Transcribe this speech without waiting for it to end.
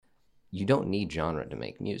you don't need genre to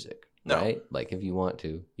make music, No. right? Like if you want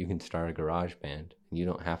to, you can start a garage band. You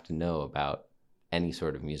don't have to know about any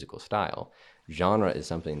sort of musical style. Genre is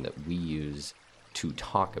something that we use to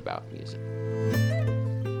talk about music.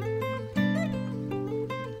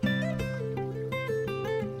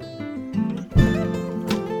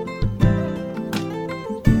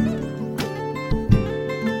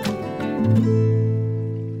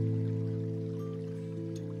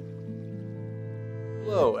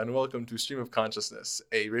 Hello, and welcome to Stream of Consciousness,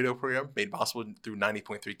 a radio program made possible through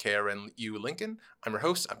 90.3 KRNU Lincoln. I'm your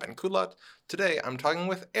host, I'm Ben Kudlot. Today, I'm talking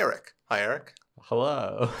with Erik. Hi, Erik.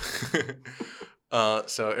 Hello.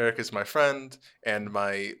 So Erik is my friend and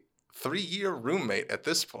my 3-year roommate at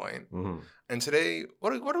this point. Mm-hmm. And today,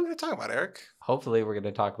 what are we going to talk about, Erik? Hopefully we're going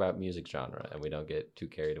to talk about music genre and we don't get too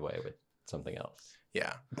carried away with something else.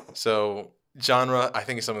 Yeah. So genre, I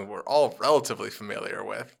think, is something we're all relatively familiar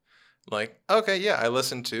with. Like, okay, yeah, I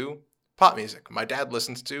listen to pop music. My dad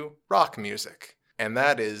listens to rock music. And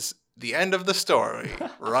that is the end of the story,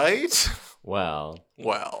 right? Well,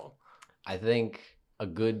 I think a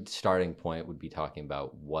good starting point would be talking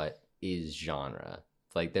about what is genre.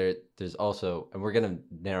 Like there's also, and we're going to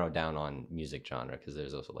narrow down on music genre because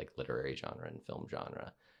there's also like literary genre and film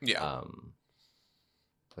genre. Yeah.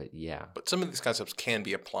 But yeah. But some of these concepts can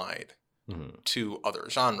be applied to other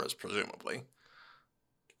genres, presumably.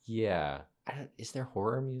 Yeah. Is there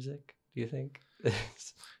horror music, do you think?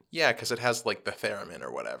 Yeah, because it has like the theremin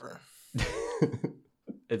or whatever.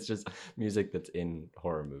 It's just music that's in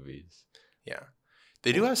horror movies. Yeah.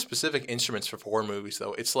 They do have specific instruments for horror movies,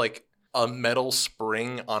 though. It's like a metal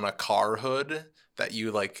spring on a car hood that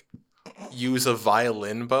you like use a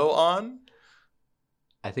violin bow on.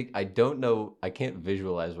 I don't know, I can't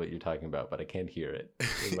visualize what you're talking about, but I can hear it.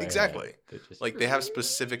 Exactly. Like they have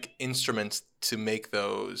specific instruments to make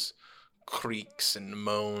those creaks and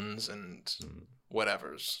moans and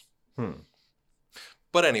whatevers.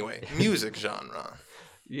 But anyway, music genre.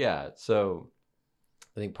 Yeah, so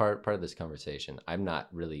I think part of this conversation, I'm not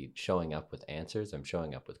really showing up with answers, I'm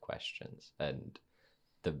showing up with questions. And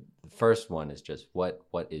the first one is just what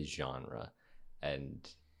is genre? And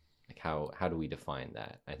like how do we define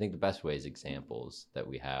that? I think the best way is examples that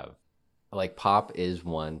we have. Like pop is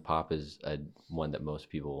one. Pop is one that most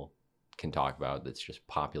people can talk about. That's just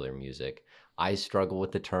popular music. I struggle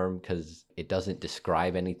with the term because it doesn't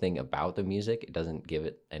describe anything about the music. It doesn't give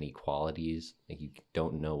it any qualities. Like you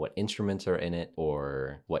don't know what instruments are in it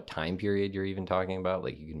or what time period you're even talking about.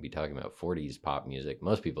 Like you can be talking about 40s pop music.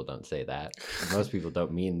 Most people don't say that. Most people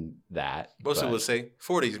don't mean that. Most people say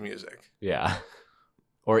 40s music. Yeah.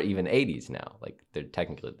 Or even 80s now. Like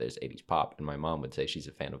technically there's 80s pop, and my mom would say she's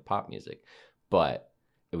a fan of pop music, but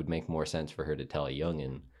it would make more sense for her to tell a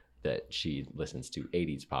youngin that she listens to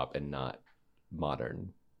 80s pop and not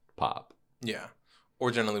modern pop. Yeah.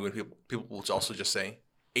 Or generally when people will also just say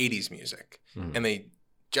 80s music, and they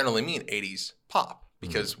generally mean 80s pop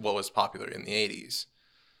because what was popular in the 80s.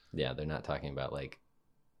 Yeah, they're not talking about like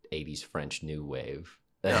 80s French new wave.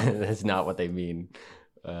 No. That's not what they mean.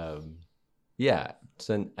 Yeah,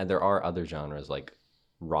 so, and there are other genres like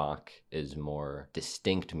rock is more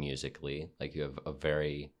distinct musically. Like you have a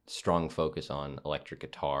very strong focus on electric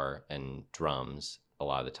guitar and drums a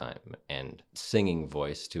lot of the time, and singing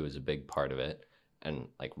voice too is a big part of it. And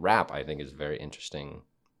like rap, I think, is a very interesting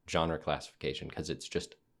genre classification because it's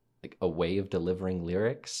just like a way of delivering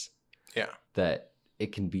lyrics. Yeah. That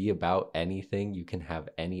it can be about anything. You can have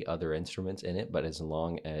any other instruments in it, but as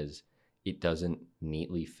long as it doesn't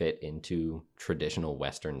neatly fit into traditional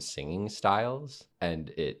Western singing styles,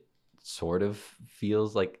 and it sort of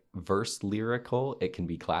feels like verse lyrical, it can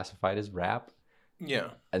be classified as rap.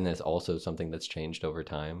 Yeah. And there's also something that's changed over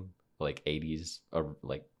time, like 80s, or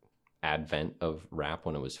like advent of rap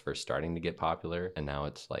when it was first starting to get popular. And now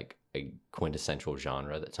it's like a quintessential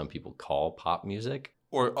genre that some people call pop music.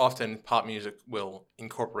 Or often pop music will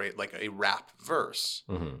incorporate like a rap verse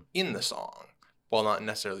in the song, while not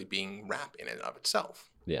necessarily being rap in and of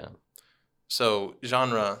itself. Yeah. So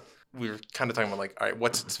genre, we were kind of talking about like, all right,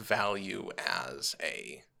 what's its value as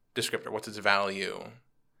a descriptor? What's its value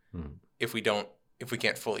if we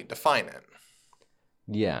can't fully define it?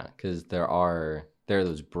 Yeah, because there are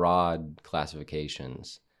those broad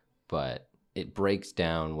classifications, but it breaks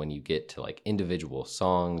down when you get to like individual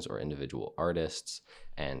songs or individual artists,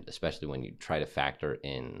 and especially when you try to factor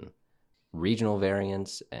in regional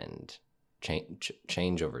variants and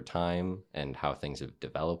change over time and how things have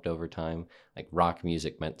developed over time. Like rock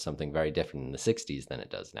music meant something very different in the 60s than it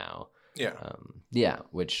does now. Yeah.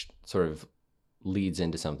 Which sort of leads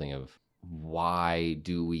into something of why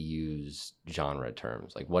do we use genre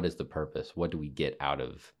terms? Like what is the purpose? What do we get out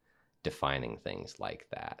of defining things like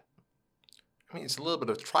that. I mean, it's a little bit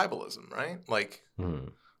of tribalism, right? Like,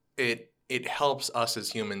 it helps us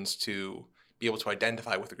as humans to be able to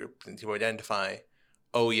identify with a group and to identify,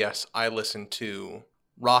 oh, yes, I listen to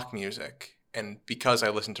rock music. And because I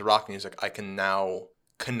listen to rock music, I can now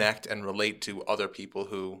connect and relate to other people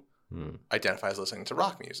who identify as listening to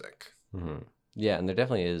rock music. Yeah, and there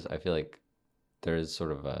definitely is, I feel like there is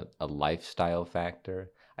sort of a lifestyle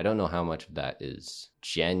factor. I don't know how much of that is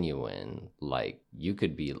genuine. Like, you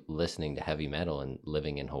could be listening to heavy metal and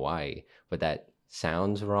living in Hawaii, but that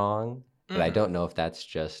sounds wrong. But I don't know if that's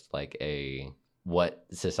just like a what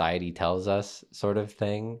society tells us sort of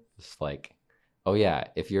thing. It's like, oh yeah,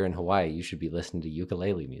 if you're in Hawaii, you should be listening to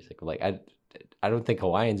ukulele music. Like, I don't think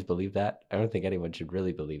Hawaiians believe that. I don't think anyone should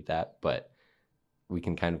really believe that, but we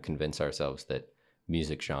can kind of convince ourselves that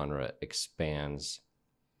music genre expands,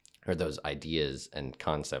 or those ideas and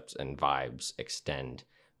concepts and vibes extend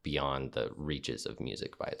beyond the reaches of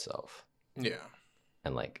music by itself. Yeah.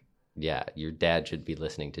 And like, yeah, your dad should be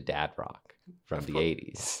listening to dad rock from the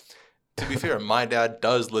 80s. To be fair, my dad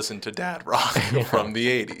does listen to dad rock from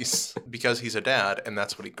the 80s because he's a dad and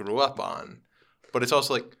that's what he grew up on. But it's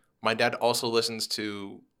also like, my dad also listens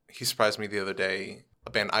to, he surprised me the other day, a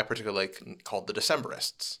band I particularly like called the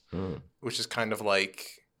Decemberists, which is kind of like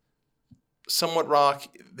somewhat rock.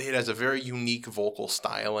 It has a very unique vocal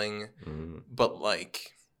styling, but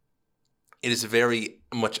like it is very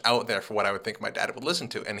much out there for what I would think my dad would listen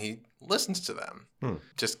to, and he listens to them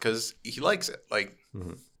just because he likes it. Like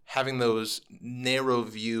having those narrow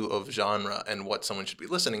view of genre and what someone should be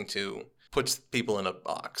listening to puts people in a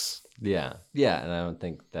box. Yeah, and I don't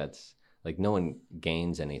think that's like, no one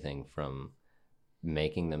gains anything from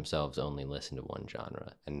making themselves only listen to one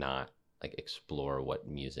genre and not like explore what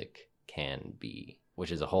music can be,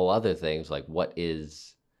 which is a whole other thing. It's like, what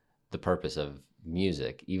is the purpose of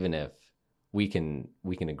music? Even if we can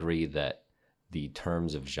agree that the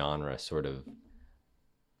terms of genre sort of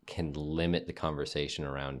can limit the conversation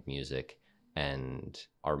around music and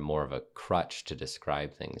are more of a crutch to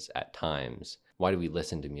describe things at times. Why do we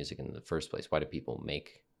listen to music in the first place? Why do people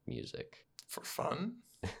make music? For fun?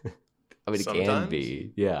 I mean, it Sometimes can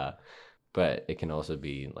be, yeah, but it can also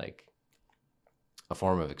be like a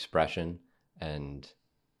form of expression. And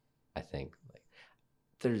I think like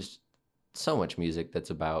there's so much music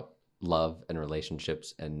that's about love and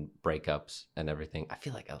relationships and breakups and everything. I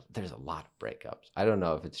feel like there's a lot of breakups. I don't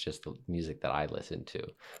know if it's just the music that I listen to,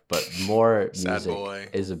 but more music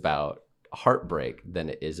is about heartbreak than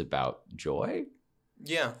it is about joy.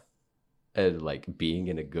 Yeah. And like being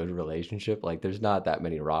in a good relationship. Like, there's not that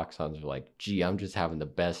many rock songs where like, gee, I'm just having the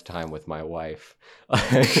best time with my wife.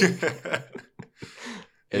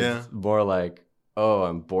 It's more like, oh,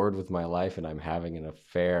 I'm bored with my life and I'm having an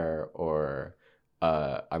affair, or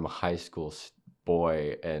I'm a high school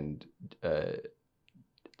boy and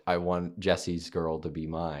I want Jesse's girl to be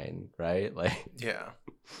mine, right? Like,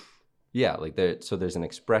 yeah, like there's an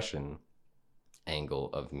expression angle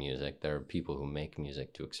of music. There are people who make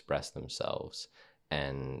music to express themselves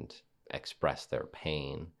and express their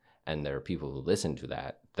pain, and there are people who listen to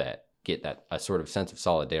that get that a sort of sense of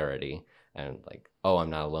solidarity and like, oh, I'm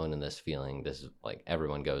not alone in this feeling. This is like,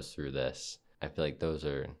 everyone goes through this. I feel like those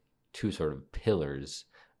are two sort of pillars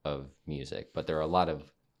of music, but there are a lot of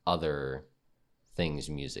other things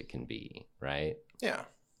music can be, right? Yeah.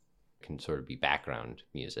 It can sort of be background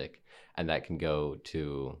music, and that can go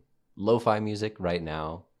to lo-fi music. Right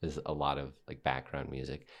now is a lot of like background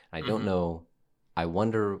music. I don't know. I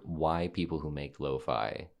wonder why people who make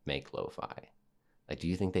lo-fi. Like, do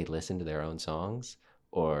you think they listen to their own songs,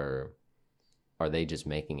 or are they just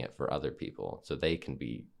making it for other people so they can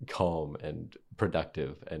be calm and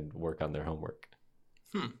productive and work on their homework?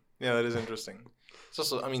 Yeah, that is interesting. It's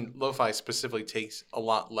also, I mean, lo-fi specifically takes a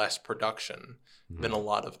lot less production than a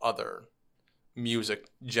lot of other music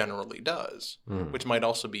generally does, which might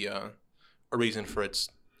also be a reason for its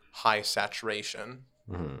high saturation.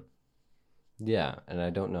 Yeah, and I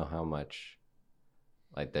don't know how much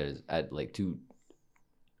like there's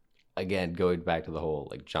again, going back to the whole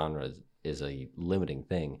like genres is a limiting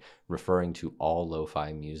thing. Referring to all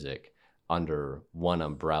lo-fi music under one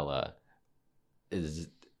umbrella is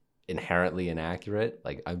inherently inaccurate.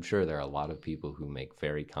 Like, I'm sure there are a lot of people who make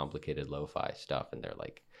very complicated lo-fi stuff, and they're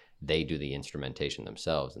like, they do the instrumentation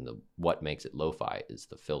themselves, and what makes it lo-fi is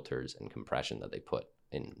the filters and compression that they put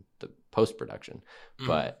in the post-production.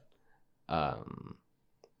 But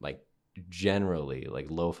like, generally, like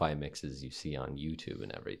lo-fi mixes you see on YouTube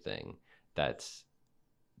and everything,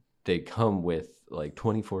 they come with like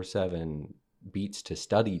 24/7 beats to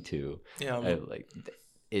study to. Yeah. And like,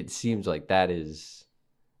 it seems like that is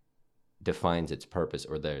defines its purpose,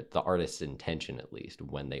 or the artist's intention, at least,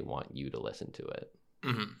 when they want you to listen to it.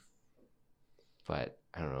 Mm-hmm. But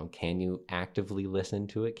I don't know, can you actively listen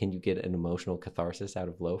to it? Can you get an emotional catharsis out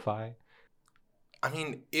of lo-fi? I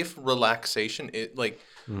mean, if relaxation,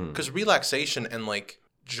 because relaxation and like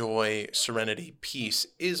joy, serenity, peace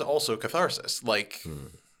is also catharsis. Like,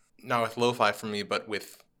 not with lo-fi for me, but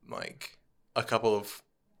with like a couple of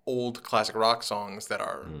old classic rock songs that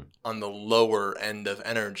are on the lower end of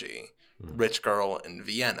energy. Rich Girl and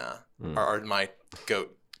Vienna are my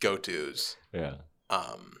go-tos. Yeah.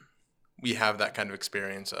 We have that kind of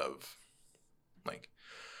experience of like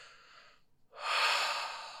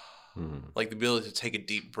like the ability to take a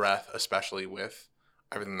deep breath, especially with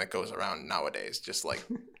everything that goes around nowadays, just like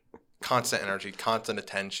constant energy, constant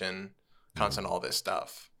attention, constant all this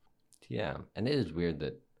stuff. Yeah. And it is weird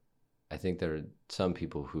that I think there are some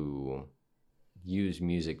people who use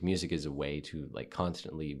music as a way to like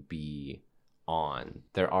constantly be on.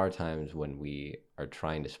 There are times when we are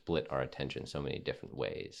trying to split our attention so many different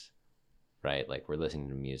ways, right? Like we're listening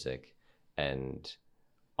to music and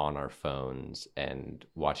on our phones and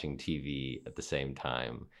watching TV at the same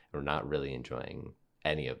time. We're not really enjoying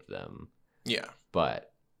any of them. Yeah.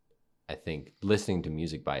 But I think listening to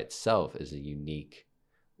music by itself is a unique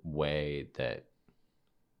way that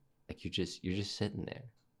like you're just sitting there.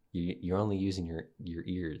 You're only using your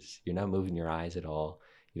ears. You're not moving your eyes at all.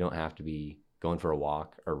 You don't have to be going for a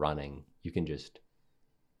walk or running. You can just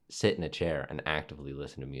sit in a chair and actively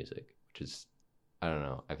listen to music, which is, I don't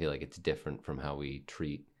know, I feel like it's different from how we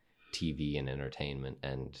treat TV and entertainment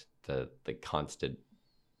and the constant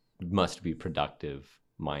must be productive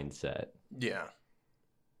mindset. Yeah.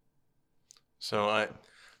 So I'm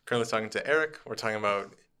currently talking to Erik. We're talking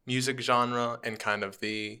about music genre and kind of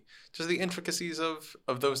the intricacies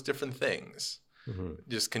of those different things.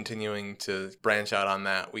 Just continuing to branch out on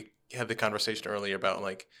that. We had the conversation earlier about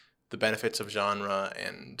like the benefits of genre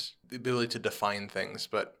and the ability to define things,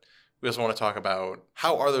 but we also want to talk about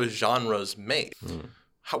how are those genres made?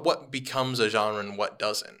 What becomes a genre and what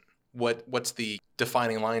doesn't? What's the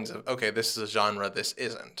defining lines of, okay, this is a genre, this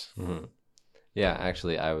isn't? Yeah,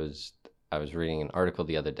 actually, I was reading an article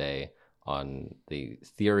the other day on the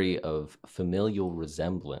theory of familial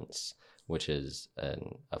resemblance, which is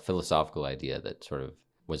a philosophical idea that sort of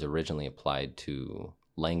was originally applied to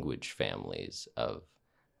language families of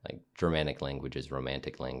like Germanic languages,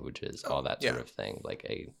 Romantic languages, all that sort of thing. Like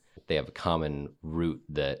they have a common root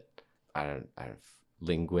that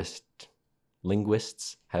linguists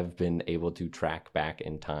have been able to track back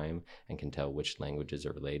in time and can tell which languages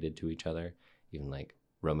are related to each other. Even like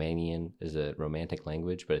Romanian is a Romantic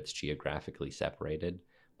language, but it's geographically separated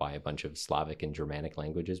by a bunch of Slavic and Germanic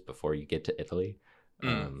languages before you get to Italy.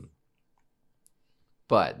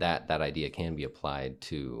 But that idea can be applied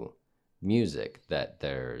to music, that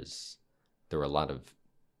there were a lot of,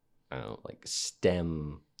 I don't know, like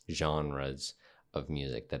STEM genres of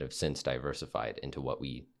music that have since diversified into what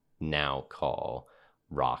we now call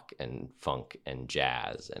rock and funk and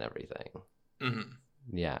jazz and everything.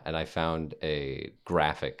 Yeah, and I found a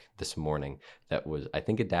graphic this morning that was, I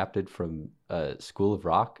think, adapted from School of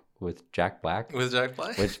Rock with Jack Black. With Jack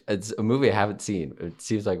Black? Which it's a movie I haven't seen. It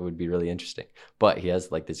seems like it would be really interesting. But he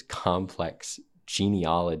has like this complex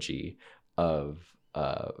genealogy of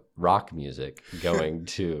rock music going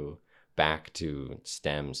back to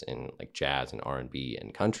stems in like jazz and R&B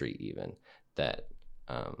and country even, that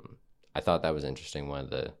I thought that was interesting. One of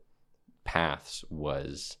the paths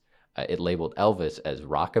was it labeled Elvis as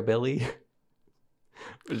rockabilly.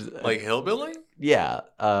 Like hillbilly? Yeah.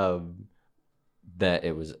 That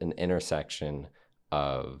it was an intersection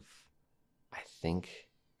of, I think,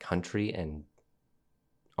 country and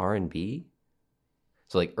R&B.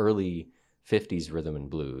 So like early 50s rhythm and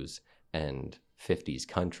blues and 50s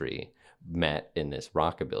country met in this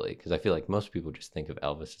rockabilly, because I feel like most people just think of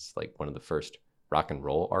Elvis as like one of the first rock and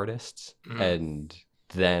roll artists. And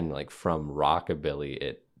then like from rockabilly,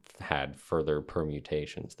 it had further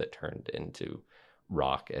permutations that turned into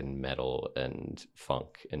rock and metal and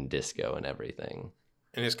funk and disco and everything.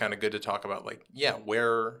 And it's kind of good to talk about like, yeah,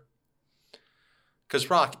 where, because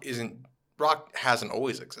rock hasn't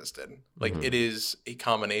always existed. Like it is a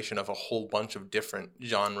combination of a whole bunch of different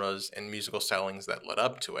genres and musical stylings that led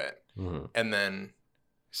up to it. And then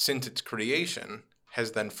since its creation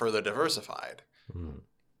has then further diversified.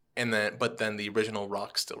 But then the original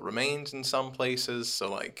rock still remains in some places. So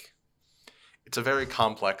like, it's a very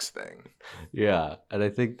complex thing. Yeah. And I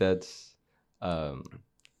think that's one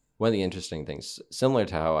of the interesting things, similar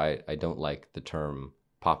to how I don't like the term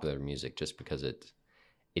popular music, just because it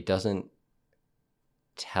doesn't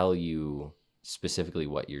tell you specifically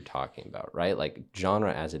what you're talking about, right? Like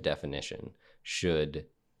genre as a definition should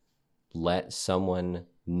let someone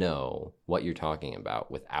know what you're talking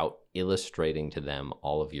about without illustrating to them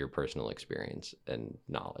all of your personal experience and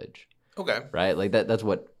knowledge. Okay. Right? Like that's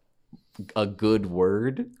what a good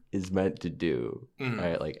word is meant to do.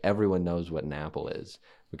 Right? Like everyone knows what an apple is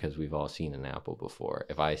because we've all seen an apple before.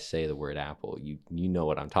 If I say the word apple, you know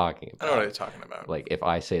what I'm talking about. I know what you're talking about. Like if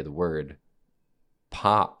I say the word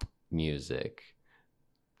pop music,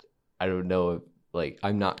 I don't know if, like,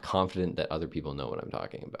 I'm not confident that other people know what I'm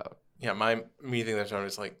talking about. Yeah, me thinking that genre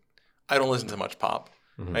is like, I don't listen to much pop.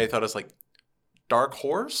 Mm-hmm. I thought it's like Dark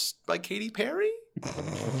Horse by Katy Perry.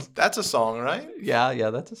 That's a song, right? Yeah,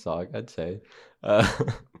 that's a song, I'd say.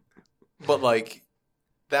 But like,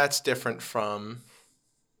 that's different from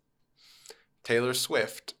Taylor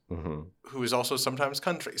Swift, who is also sometimes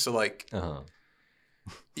country. So like,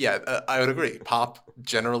 yeah, I would agree. Pop,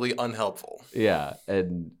 generally unhelpful. Yeah,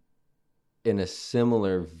 and in a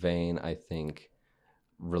similar vein, I think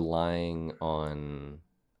relying on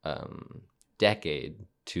decade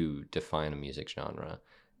to define a music genre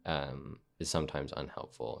is sometimes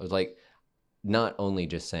unhelpful. It was like not only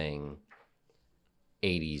just saying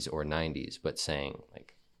 80s or 90s, but saying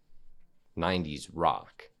like 90s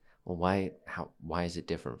rock. Well, why is it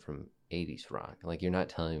different from 80s rock? Like, you're not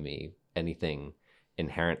telling me anything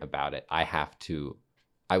inherent about it. I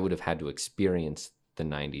would have had to experience the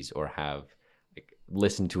 90s or have like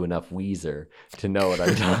listened to enough Weezer to know what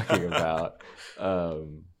I'm talking about.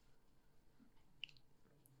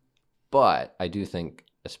 But I do think,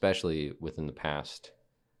 especially within the past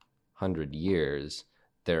 100 years,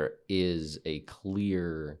 there is a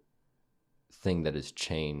clear thing that has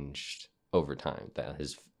changed over time that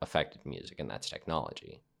has affected music, and that's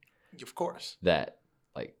technology. Of course. That,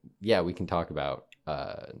 like, yeah, we can talk about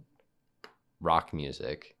rock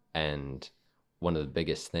music, and one of the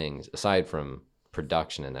biggest things, aside from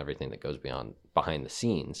production and everything that goes behind the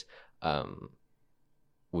scenes,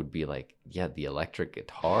 would be like, yeah, the electric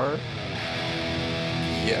guitar.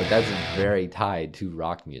 Yeah, but that's very tied to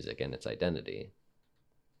rock music and its identity.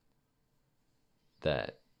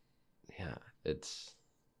 That, yeah, it's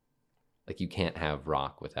like you can't have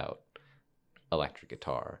rock without electric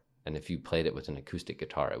guitar. And if you played it with an acoustic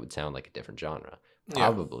guitar, it would sound like a different genre.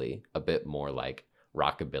 Probably a bit more like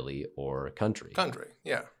rockabilly or country. Country,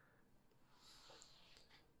 yeah.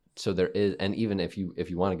 So there is, and even if you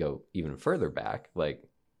want to go even further back, like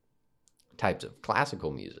types of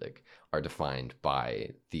classical music are defined by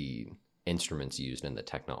the instruments used and the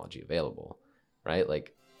technology available, right?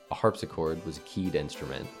 Like a harpsichord was a keyed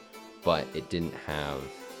instrument, but it didn't have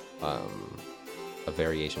a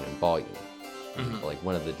variation in volume. Like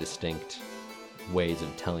one of the distinct ways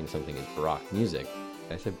of telling something is Baroque music.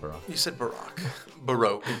 I said Baroque. You said Baroque.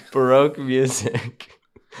 Baroque. Baroque music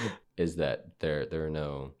is that there are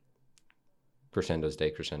no crescendos,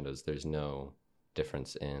 decrescendos. There's no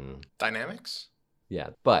difference in dynamics. Yeah,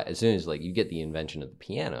 but as soon as like you get the invention of the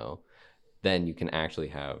piano, then you can actually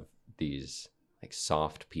have these like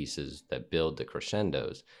soft pieces that build the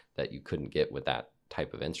crescendos that you couldn't get with that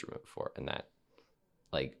type of instrument before. And that,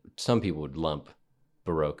 like, some people would lump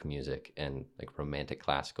Baroque music and like romantic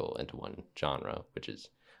classical into one genre, which is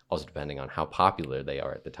also depending on how popular they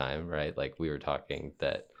are at the time, right? Like we were talking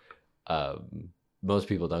that most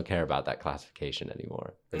people don't care about that classification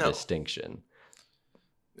anymore, or distinction.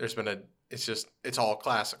 There's been it's all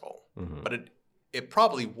classical, but it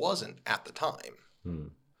probably wasn't at the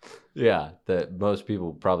time. Yeah, that most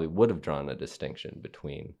people probably would have drawn a distinction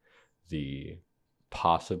between the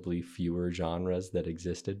possibly fewer genres that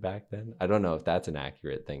existed back then. I don't know if that's an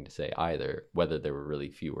accurate thing to say either, whether there were really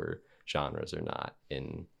fewer genres or not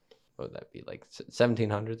in, what would that be, like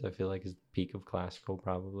 1700s, I feel like is the peak of classical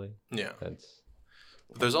probably. Yeah.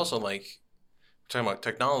 There's also like, talking about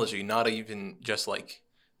technology, not even just like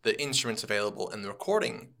the instruments available and the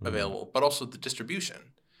recording available, but also the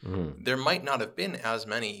distribution. There might not have been as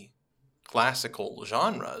many classical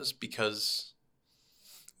genres because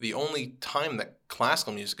the only time that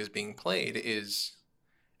classical music is being played is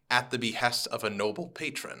at the behest of a noble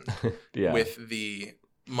patron with the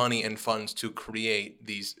money and funds to create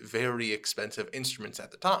these very expensive instruments at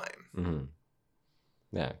the time.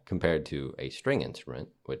 Yeah, compared to a string instrument,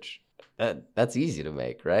 which that's easy to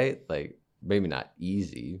make, right? Like maybe not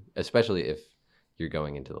easy, especially if you're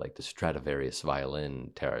going into like the Stradivarius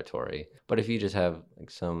violin territory. But if you just have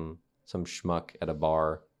like some schmuck at a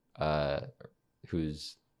bar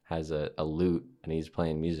who's has a lute and he's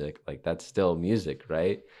playing music, like that's still music,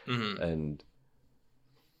 right? And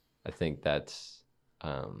I think that's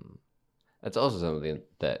also something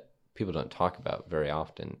that people don't talk about very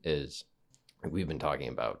often is we've been talking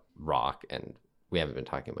about rock and we haven't been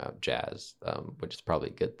talking about jazz, which is probably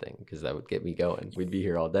a good thing because that would get me going. We'd be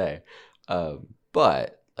here all day.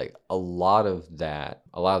 But like a lot of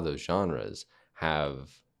those genres have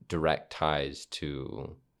direct ties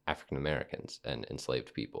to African Americans and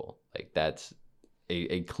enslaved people. Like that's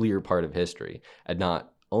a clear part of history. And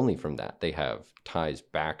not only from that, they have ties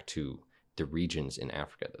back to the regions in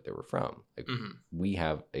Africa that they were from. Like, we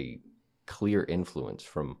have a clear influence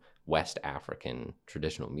from West African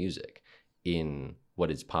traditional music in what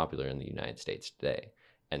is popular in the United States today,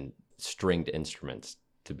 and stringed instruments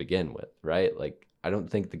to begin with, right? Like, I don't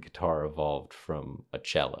think the guitar evolved from a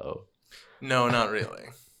cello. No, not really.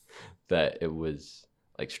 That it was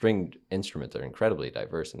like stringed instruments are incredibly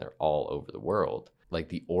diverse and they're all over the world. Like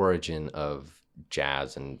the origin of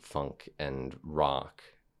jazz and funk and rock,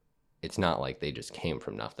 it's not like they just came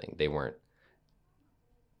from nothing. They weren't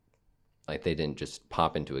like they didn't just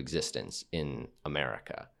pop into existence in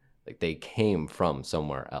America. Like they came from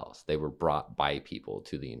somewhere else. They were brought by people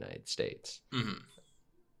to the United States. Mm-hmm.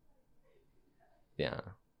 Yeah.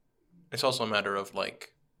 It's also a matter of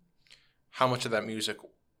like how much of that music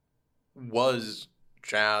was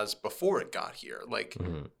jazz before it got here. Like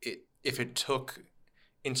if it took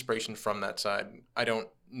inspiration from that side, I don't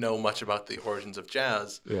know much about the origins of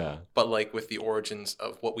jazz. Yeah. But like with the origins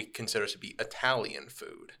of what we consider to be Italian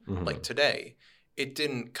food, like today, it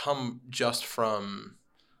didn't come just from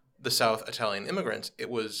the South Italian immigrants. It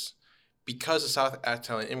was because the South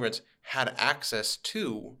Italian immigrants had access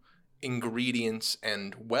to ingredients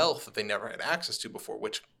and wealth that they never had access to before,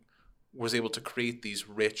 which was able to create these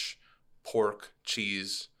rich pork,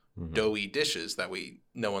 cheese, doughy dishes that we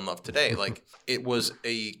know and love today. Like it was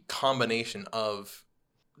a combination of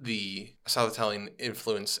the South Italian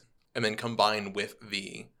influence and then combined with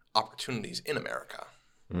the opportunities in America.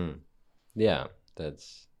 Yeah,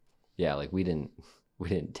 like we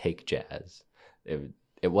didn't take jazz.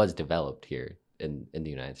 It was developed here in the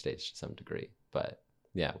United States to some degree, but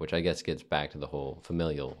yeah, which I guess gets back to the whole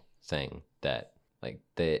familial thing that like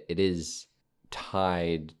it is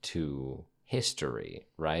tied to history,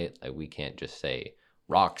 right? Like we can't just say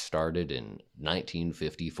rock started in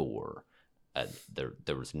 1954.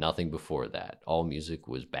 There was nothing before that. All music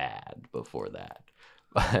was bad before that.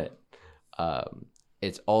 But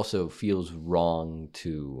it also feels wrong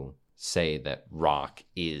to say that rock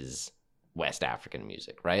is West African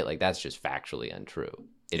music, right? Like that's just factually untrue.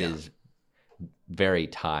 It is very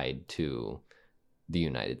tied to the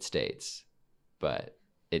United States, but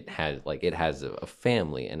it has a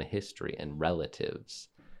family and a history and relatives,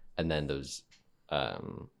 and then those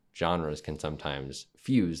genres can sometimes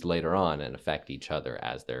fuse later on and affect each other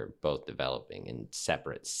as they're both developing in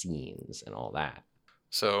separate scenes and all that.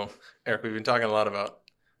 So, Eric, we've been talking a lot about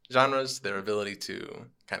genres, their ability to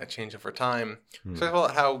kind of change over time. So I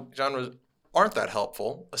felt how genres aren't that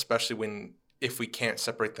helpful, especially if we can't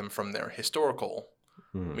separate them from their historical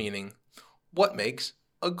meaning. What makes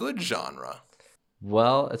a good genre?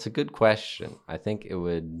 Well, it's a good question. I think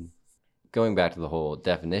going back to the whole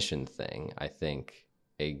definition thing, I think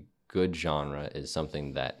a good genre is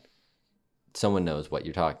something that someone knows what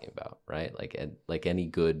you're talking about, right? Like any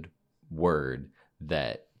good word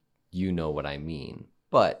that you know what I mean.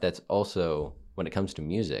 But that's also, when it comes to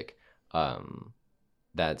music,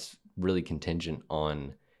 that's really contingent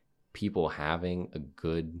on people having a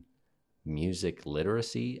good music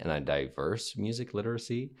literacy and a diverse music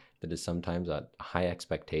literacy that is sometimes a high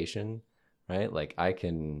expectation, right? Like I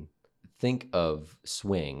can think of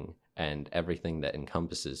swing and everything that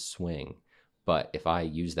encompasses swing, but if I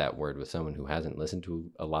use that word with someone who hasn't listened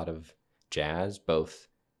to a lot of jazz, both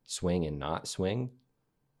swing and not swing,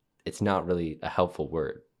 it's not really a helpful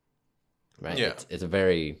word, right? Yeah. It's a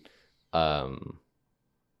very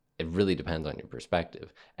it really depends on your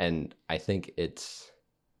perspective, and I think it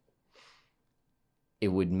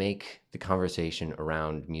would make the conversation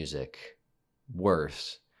around music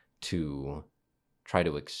worse to try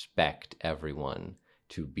to expect everyone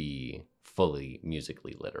to be fully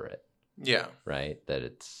musically literate. Yeah. Right? That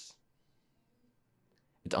it's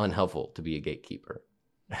unhelpful to be a gatekeeper.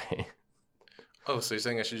 Right? Oh, so you're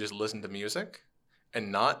saying I should just listen to music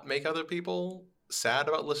and not make other people sad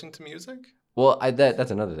about listening to music? Well,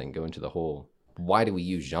 that's another thing. Go into the whole, why do we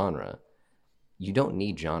use genre? You don't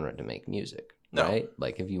need genre to make music. No. Right?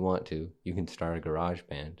 Like if you want to, you can start a garage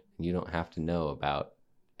band. You don't have to know about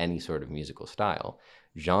any sort of musical style.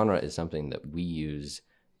 Genre is something that we use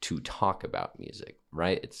to talk about music,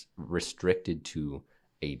 right? It's restricted to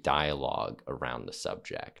a dialogue around the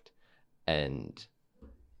subject. And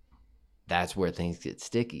that's where things get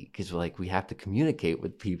sticky, because like we have to communicate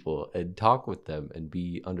with people and talk with them and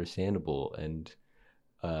be understandable, and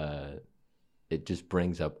it just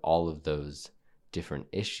brings up all of those different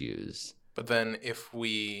issues. But then if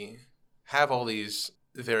we have all these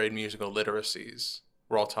varied musical literacies,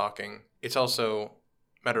 we're all talking, it's also a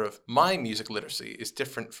matter of my music literacy is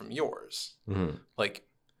different from yours. Mm-hmm. Like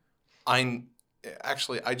I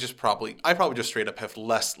probably just straight up have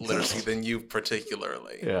less literacy than you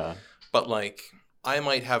particularly. Yeah. But like I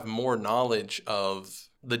might have more knowledge of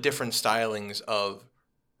the different stylings of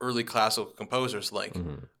early classical composers, like,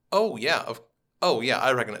 Mm-hmm. oh yeah,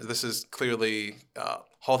 I recognize this is clearly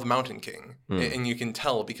Hall of the Mountain King, and you can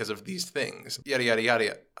tell because of these things, yada yada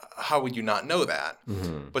yada. How would you not know that?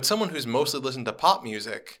 Mm-hmm. But someone who's mostly listened to pop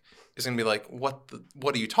music is gonna be like, what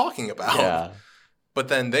are you talking about? Yeah. But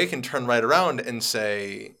then they can turn right around and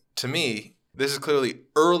say to me, this is clearly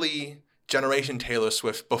early generation Taylor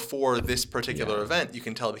Swift before this particular event. You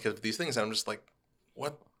can tell because of these things. And I'm just like,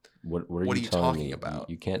 what? What are you talking me? about?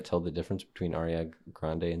 You can't tell the difference between Ariana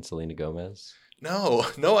Grande and Selena Gomez? No,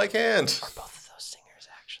 I can't. Are both of those singers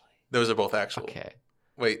actually? Those are both actual. Okay.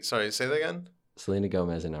 Wait, sorry, say that again? Selena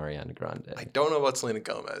Gomez and Ariana Grande. I don't know about Selena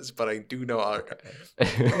Gomez, but I do know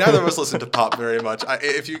Ariana. Neither of us listen to pop very much,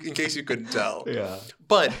 in case you couldn't tell. Yeah.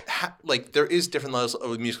 But like there is different levels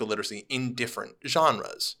of musical literacy in different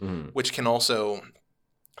genres, which can also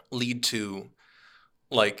lead to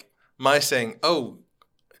like my saying, oh,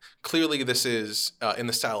 clearly this is in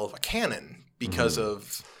the style of a canon because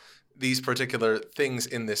of these particular things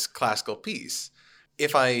in this classical piece.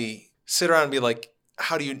 If I sit around and be like,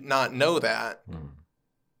 how do you not know that?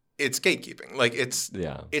 It's gatekeeping. Like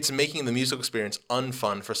it's making the musical experience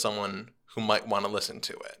unfun for someone who might want to listen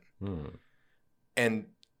to it. And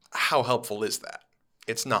how helpful is that?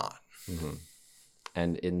 It's not.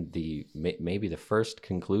 And in the maybe the first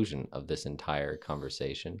conclusion of this entire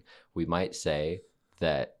conversation, we might say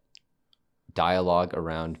that dialogue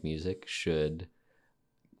around music should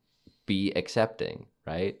be accepting,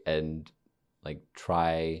 right? And like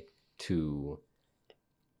try to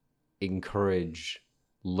encourage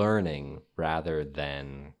learning rather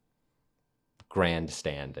than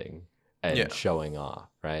grandstanding and showing off,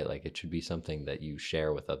 right? Like it should be something that you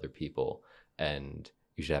share with other people, and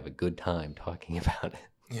you should have a good time talking about it.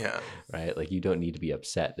 Yeah. Right? Like you don't need to be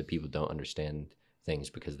upset that people don't understand things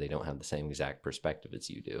because they don't have the same exact perspective as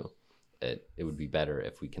you do. It would be better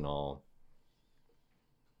if we can all,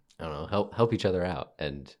 I don't know, help each other out.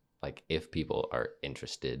 And like if people are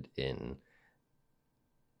interested in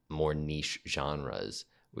more niche genres,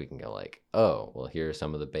 we can go like, oh, well, here are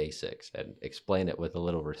some of the basics, and explain it with a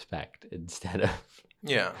little respect instead of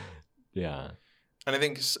yeah. And I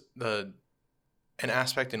think an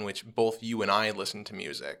aspect in which both you and I listen to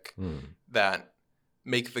music that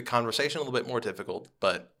make the conversation a little bit more difficult,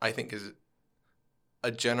 but I think is a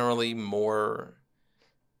generally more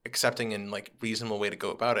accepting and like reasonable way to go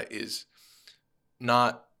about it, is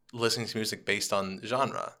not listening to music based on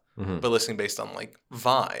genre, but listening based on like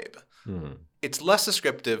vibe. It's less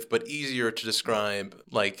descriptive, but easier to describe.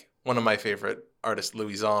 Like one of my favorite artists,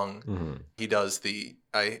 Louie Zong, he does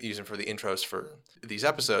I use him for the intros for these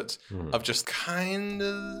episodes of just kind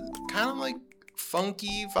of like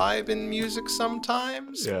funky vibe in music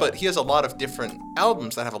sometimes. But he has a lot of different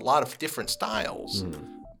albums that have a lot of different styles.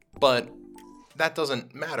 But that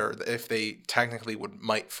doesn't matter if they technically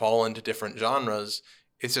might fall into different genres.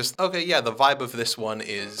 It's just, okay, yeah, the vibe of this one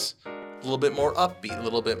is a little bit more upbeat, a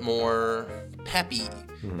little bit more peppy.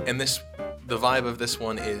 And the vibe of this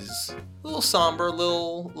one is a little somber, a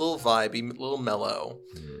little vibey, a little mellow,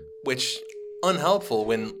 which unhelpful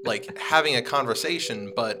when like having a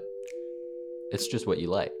conversation, but it's just what you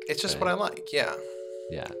like. It's just what I like, yeah.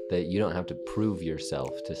 Yeah, that you don't have to prove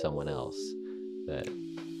yourself to someone else.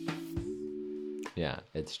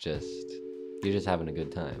 It's just, you're just having a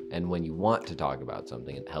good time. And when you want to talk about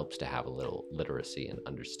something, it helps to have a little literacy and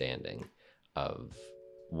understanding of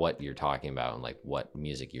what you're talking about and like what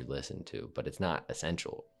music you listen to. But it's not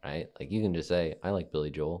essential, right? Like you can just say, I like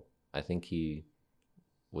Billy Joel. I think he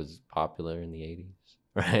was popular in the 80s,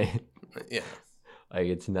 right? Yeah. Like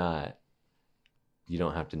it's not, you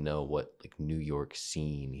don't have to know what like New York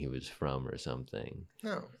scene he was from or something.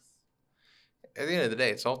 No. At the end of the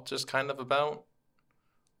day, it's all just kind of about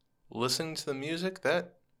listening to the music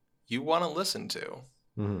that you want to listen to.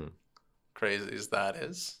 Crazy as that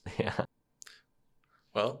is. Yeah.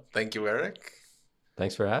 Well, thank you, Erik.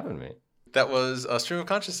 Thanks for having me. That was a Stream of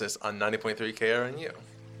Consciousness on 90.3 KRNU.